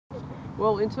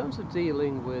Well, in terms of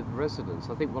dealing with residents,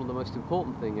 I think one of the most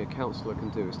important thing a councillor can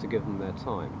do is to give them their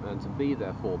time and to be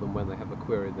there for them when they have a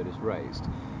query that is raised.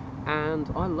 And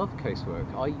I love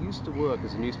casework. I used to work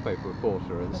as a newspaper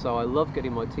reporter, and so I love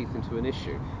getting my teeth into an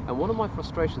issue. And one of my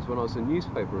frustrations when I was a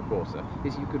newspaper reporter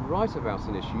is you could write about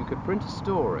an issue, you could print a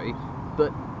story,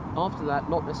 but after that,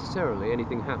 not necessarily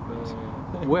anything happened.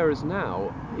 Whereas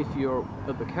now, if you're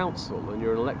at the council and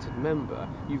you're an elected member,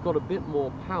 you've got a bit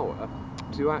more power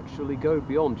to actually go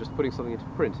beyond just putting something into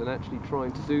print and actually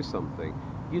trying to do something.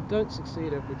 You don't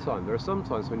succeed every time. There are some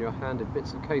times when you're handed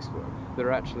bits of casework that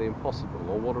are actually impossible,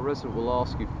 or what a resident will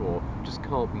ask you for just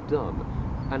can't be done.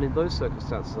 And in those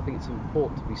circumstances, I think it's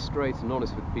important to be straight and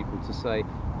honest with people to say,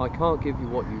 I can't give you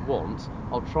what you want,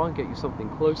 I'll try and get you something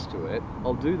close to it,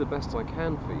 I'll do the best I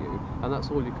can for you, and that's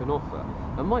all you can offer.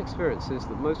 And my experience is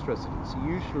that most residents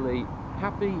are usually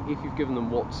happy if you've given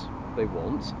them what they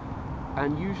want,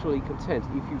 and usually content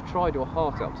if you've tried your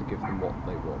heart out to give them what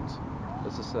they want.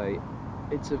 As I say,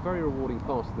 it's a very rewarding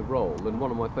part of the role and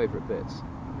one of my favourite bits.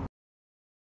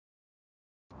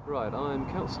 Right, I'm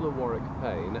Councillor Warwick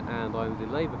Payne and I'm the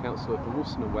Labour Councillor for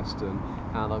Woolston and Weston,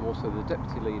 and I'm also the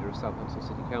Deputy Leader of Southampton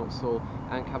City Council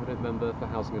and Cabinet Member for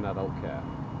Housing and Adult Care.